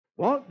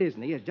Walt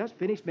Disney has just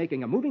finished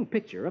making a moving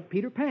picture of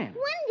Peter Pan.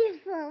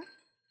 Wonderful.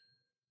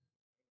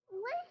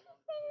 What did she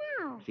say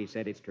now? She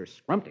said it's ter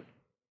scrumptic.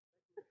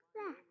 What's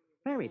that?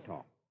 Fairy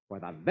talk for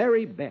the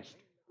very best.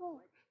 Oh,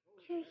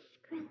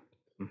 scrumptic.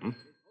 Mm-hmm.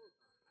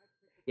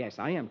 Yes,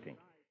 I am, Tink.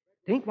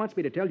 Tink wants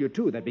me to tell you,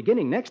 too, that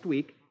beginning next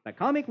week, the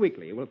Comic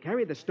Weekly will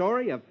carry the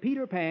story of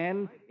Peter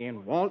Pan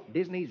in Walt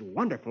Disney's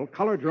wonderful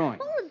color drawing.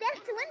 Oh, that's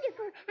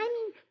wonderful.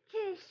 I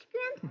mean,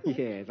 scrumptic.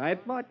 Yes, I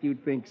thought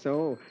you'd think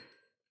so.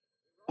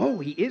 Oh,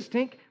 he is,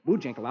 Tink?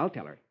 Boojinkle, I'll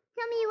tell her.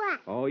 Tell me what?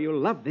 Oh, you'll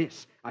love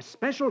this. A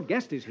special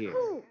guest is here.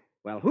 Who?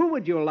 Well, who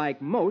would you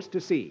like most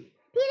to see?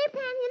 Peter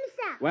Pan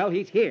himself. Well,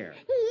 he's here.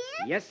 He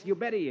is? Yes, you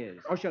bet he is.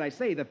 Or should I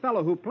say, the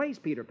fellow who plays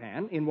Peter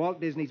Pan in Walt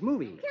Disney's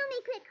movie. Tell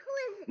me quick,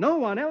 who is it? No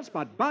one else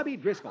but Bobby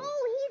Driscoll.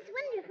 Oh, he's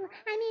wonderful.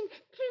 I mean,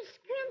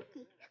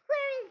 scrumptic.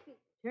 Where is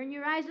he? Turn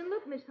your eyes and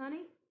look, Miss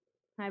Honey.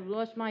 I've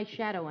lost my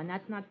shadow, and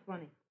that's not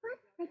funny. What,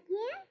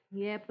 again?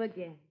 Yep,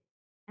 again.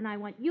 And I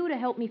want you to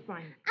help me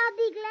find him. I'll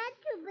be glad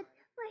to, but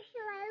where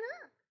shall I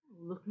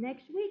look? Look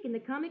next week in the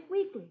Comic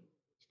Weekly.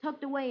 It's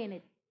tucked away in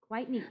it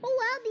quite neat. Oh,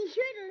 I'll be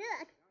sure to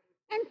look.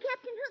 And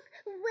Captain Hook,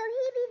 will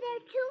he be there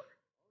too?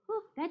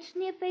 Hook, that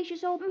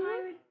sneer-facious old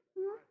pirate?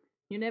 Hmm?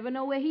 You never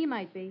know where he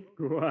might be.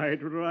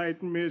 Quite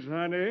right, Miss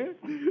Honey.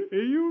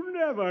 You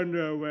never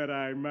know where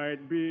I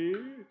might be.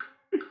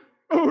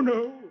 Oh,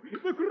 no,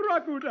 the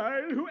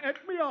crocodile who ate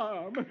my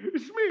arm.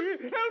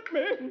 Smee, help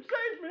me,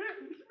 save me.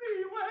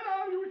 Smee, where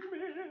are you,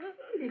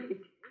 Smee?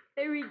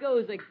 There he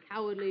goes, a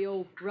cowardly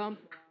old frump.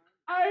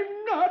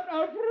 I'm not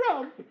a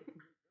frump.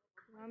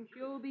 I'm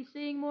sure we'll be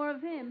seeing more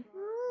of him.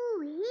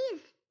 Ooh, he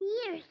is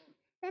fierce.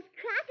 That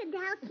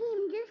crocodile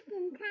came just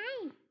in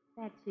time.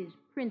 That's his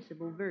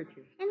principal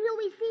virtue. And will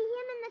we see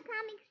him in the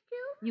comics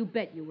too? You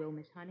bet you will,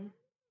 Miss Honey.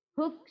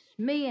 Hook,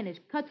 Smee, and his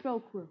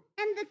cutthroat crew.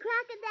 And the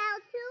crocodile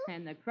too?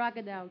 And the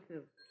crocodile,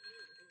 too.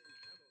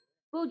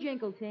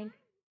 Boojinkle, Tink.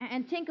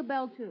 And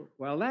Tinkerbell, too.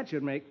 Well, that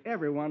should make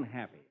everyone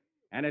happy.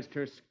 And it's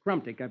ter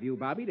scrumptic of you,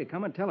 Bobby, to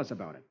come and tell us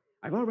about it.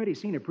 I've already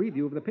seen a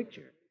preview of the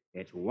picture.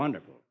 It's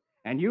wonderful.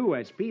 And you,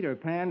 as Peter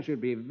Pan, should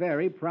be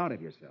very proud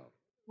of yourself.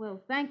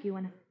 Well, thank you,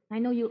 and I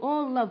know you'll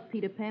all love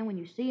Peter Pan when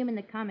you see him in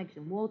the comics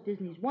in Walt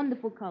Disney's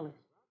wonderful colors.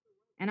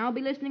 And I'll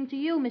be listening to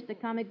you, Mr.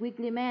 Comic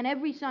Weekly Man,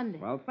 every Sunday.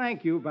 Well,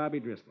 thank you, Bobby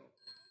Driscoll.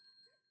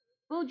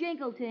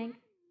 Boojinkle, Tink.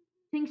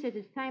 Tink says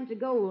it's time to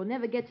go. We'll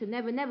never get to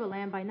Never Never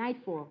Land by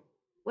nightfall.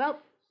 Well,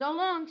 so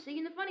long. See you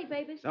in the funny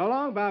papers. So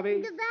long, Bobby.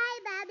 Goodbye,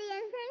 Bobby,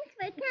 and thanks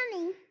for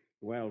coming.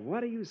 Well,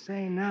 what do you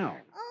say now?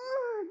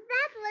 Oh,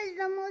 that was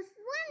the most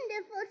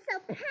wonderful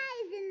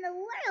surprise in the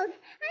world.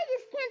 I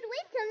just can't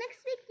wait till next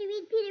week to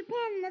read Peter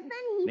Pan and the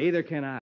Funnies. Neither can I.